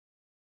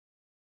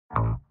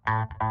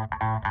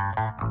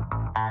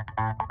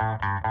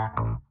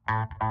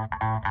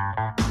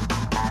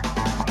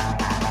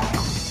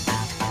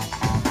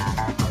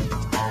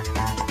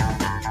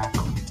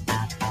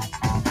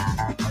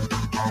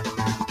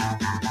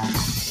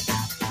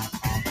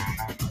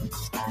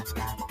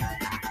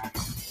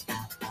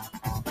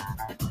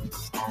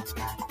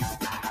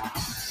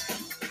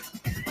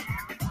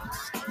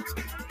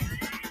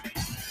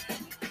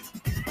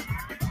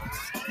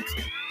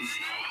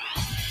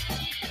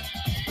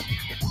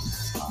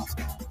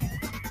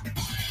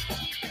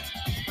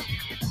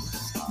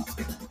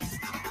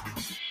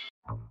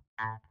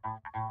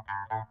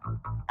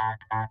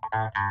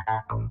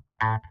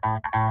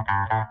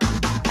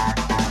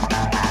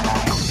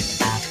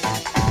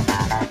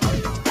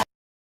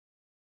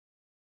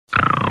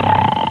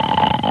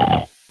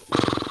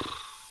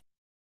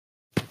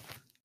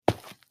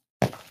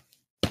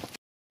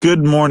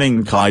Good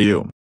morning,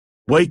 Caillou.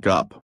 Wake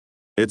up.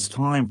 It's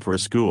time for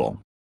school.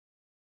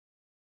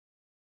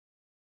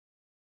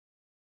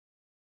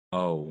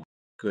 Oh,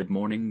 good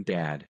morning,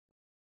 Dad.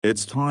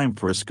 It's time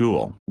for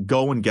school.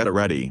 Go and get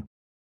ready.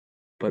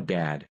 But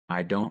Dad,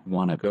 I don't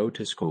want to go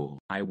to school.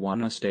 I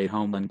want to stay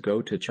home and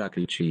go to Chuck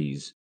E.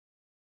 Cheese.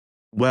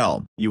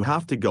 Well, you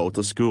have to go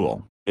to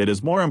school. It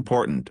is more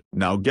important.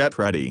 Now get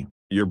ready.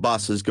 Your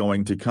bus is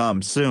going to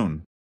come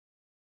soon.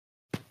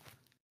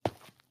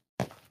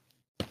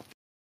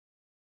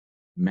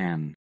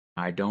 Man,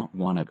 I don't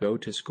want to go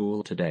to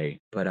school today,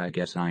 but I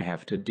guess I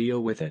have to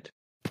deal with it.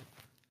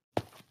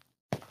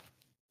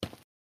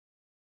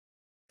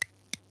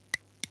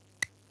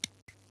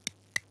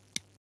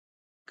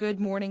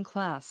 Good morning,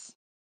 class.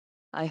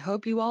 I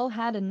hope you all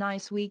had a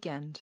nice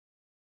weekend.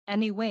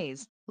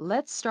 Anyways,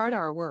 let's start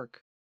our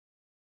work.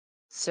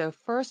 So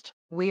first,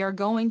 we are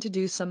going to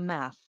do some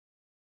math.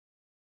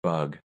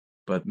 Bug.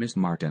 But Miss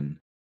Martin,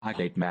 I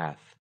hate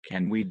math.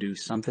 Can we do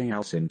something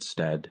else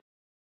instead?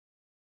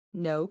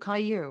 No,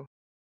 Caillou.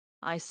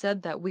 I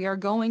said that we are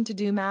going to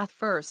do math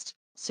first,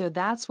 so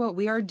that's what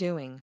we are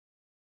doing.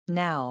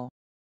 Now,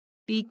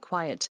 be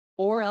quiet,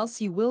 or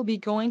else you will be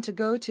going to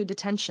go to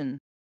detention.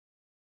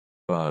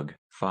 Bug.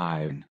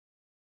 Fine.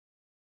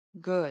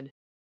 Good.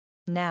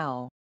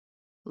 Now,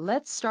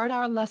 let's start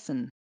our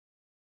lesson.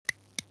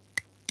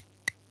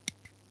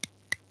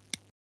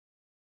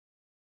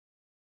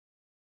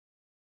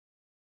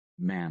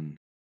 Man,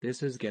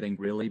 this is getting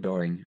really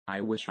boring. I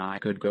wish I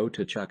could go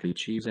to Chuck E.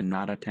 Cheese and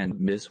not attend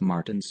Miss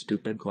Martin's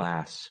stupid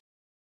class.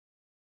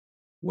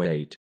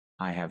 Wait,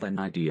 I have an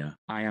idea.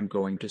 I am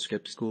going to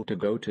skip school to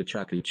go to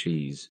Chuck E.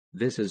 Cheese.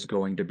 This is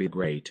going to be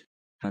great.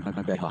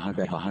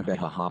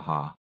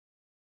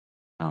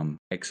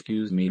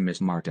 Excuse me, Miss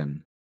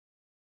Martin.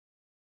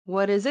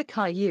 What is it,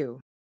 Caillou?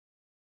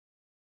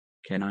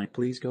 Can I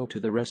please go to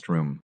the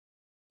restroom?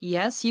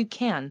 Yes, you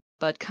can,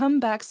 but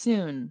come back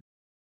soon.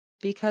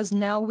 Because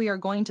now we are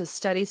going to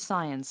study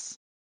science.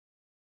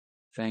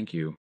 Thank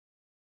you.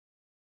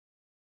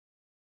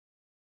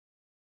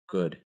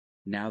 Good.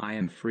 Now I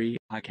am free.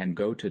 I can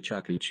go to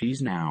Chuck E.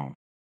 Cheese now.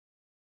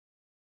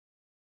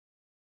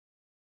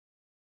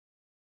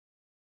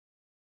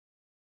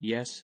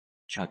 Yes,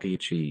 Chuck E.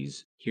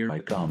 Cheese, here I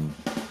come.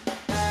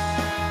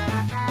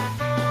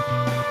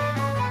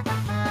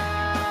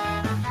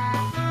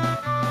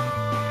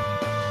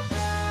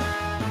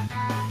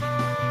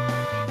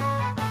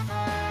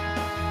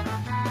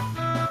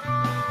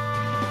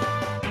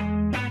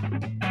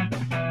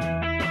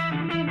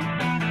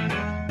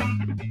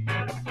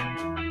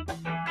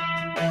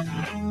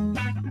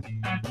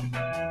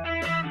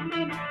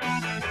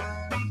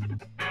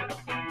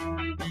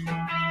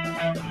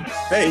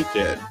 Hey,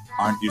 kid.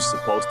 Aren't you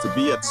supposed to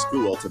be at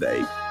school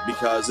today?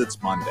 Because it's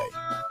Monday.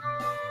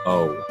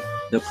 Oh,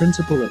 the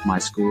principal at my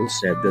school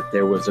said that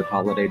there was a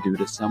holiday due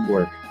to some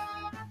work.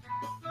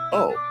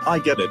 Oh, I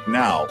get it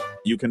now.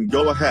 You can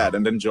go ahead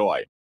and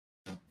enjoy.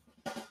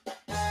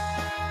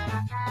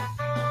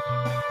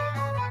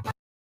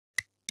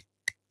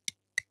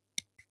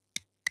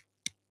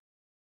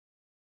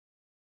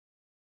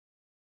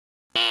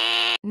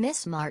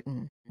 Miss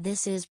Martin,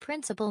 this is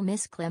Principal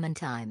Miss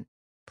Clementine.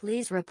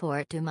 Please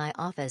report to my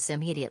office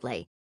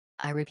immediately.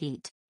 I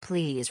repeat,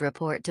 please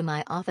report to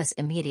my office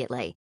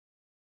immediately.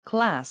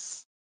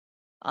 Class,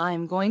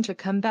 I'm going to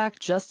come back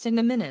just in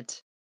a minute.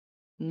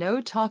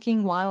 No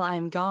talking while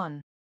I'm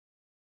gone.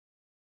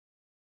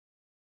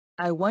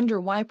 I wonder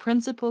why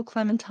Principal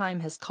Clementine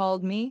has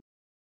called me.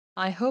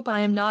 I hope I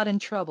am not in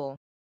trouble.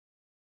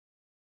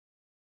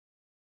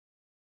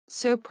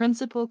 So,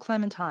 Principal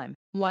Clementine,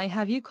 why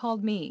have you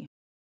called me?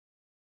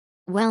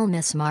 Well,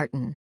 Miss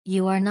Martin,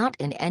 you are not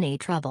in any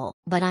trouble,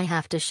 but I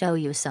have to show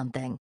you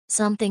something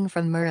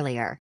from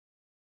earlier.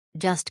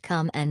 Just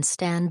come and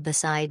stand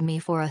beside me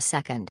for a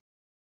second.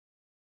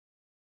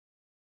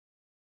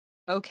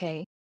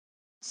 Okay.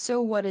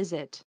 So what is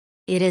it?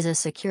 It is a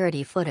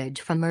security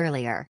footage from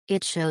earlier.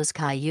 It shows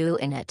Caillou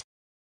in it.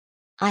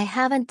 I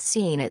haven't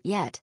seen it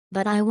yet,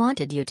 but I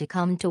wanted you to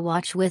come to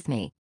watch with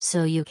me,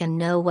 so you can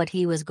know what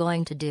he was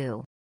going to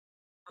do.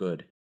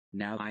 Good.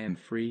 Now I am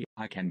free.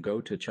 I can go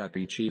to Chuck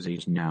E.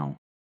 Cheese's now.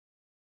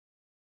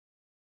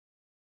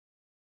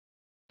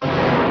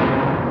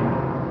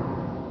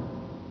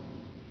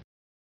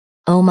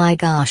 Oh my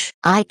gosh,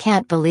 I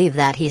can't believe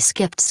that he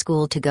skipped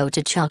school to go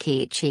to Chuck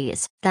E.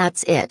 Cheese.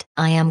 That's it.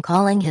 I am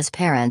calling his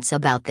parents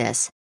about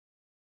this.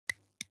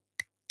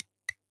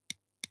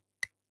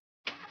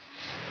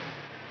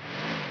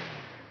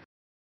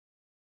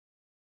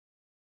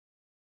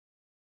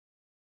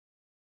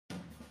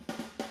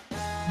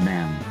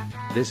 Man,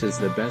 this is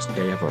the best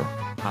day ever.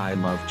 I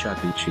love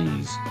Chuck E.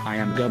 Cheese. I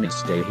am gonna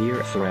stay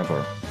here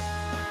forever.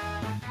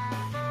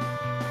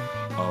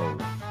 Oh,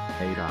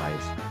 hey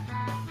guys.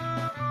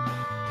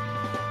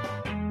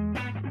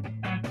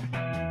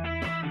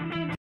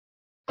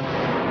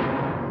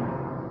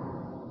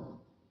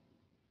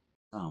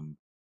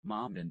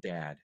 Mom and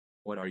Dad,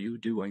 what are you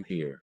doing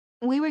here?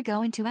 We were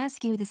going to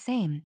ask you the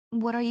same.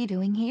 What are you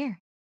doing here?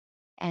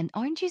 And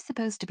aren't you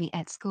supposed to be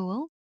at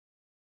school?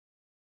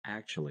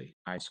 Actually,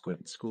 I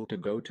skipped school to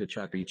go to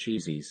Chuck E.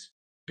 Cheese's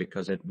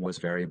because it was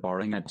very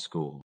boring at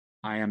school.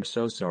 I am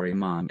so sorry,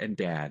 Mom and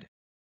Dad.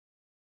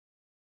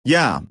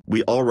 Yeah,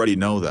 we already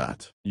know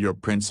that. Your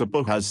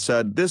principal has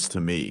said this to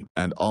me,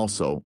 and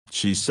also,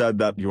 she said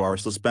that you are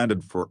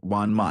suspended for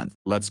 1 month.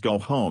 Let's go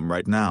home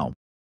right now.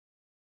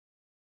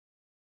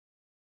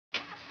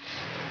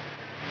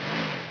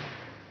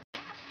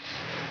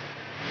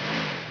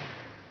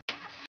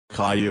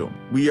 Caillou,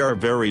 we are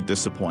very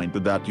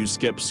disappointed that you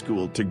skipped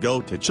school to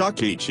go to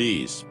Chuck E.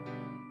 Cheese.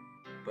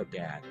 But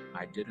Dad,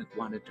 I didn't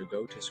want to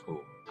go to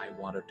school. I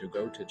wanted to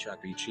go to Chuck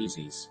E.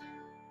 Cheese's.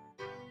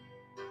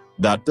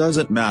 That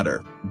doesn't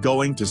matter.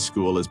 Going to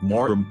school is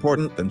more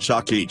important than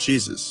Chuck E.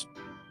 Cheese's.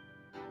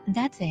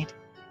 That's it.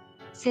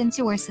 Since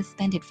you are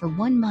suspended for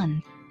 1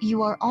 month,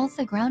 you are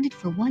also grounded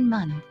for 1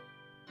 month.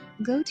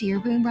 Go to your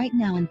room right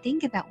now and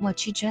think about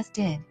what you just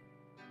did.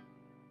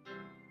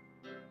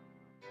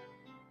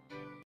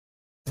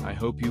 I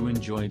hope you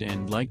enjoyed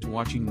and liked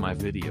watching my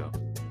video.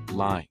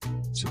 Like,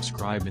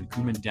 subscribe and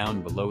comment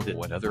down below that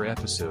what other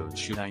episodes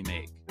should I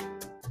make.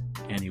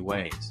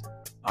 Anyways,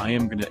 I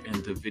am gonna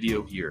end the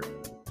video here.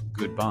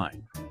 Goodbye,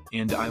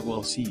 and I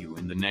will see you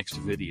in the next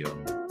video.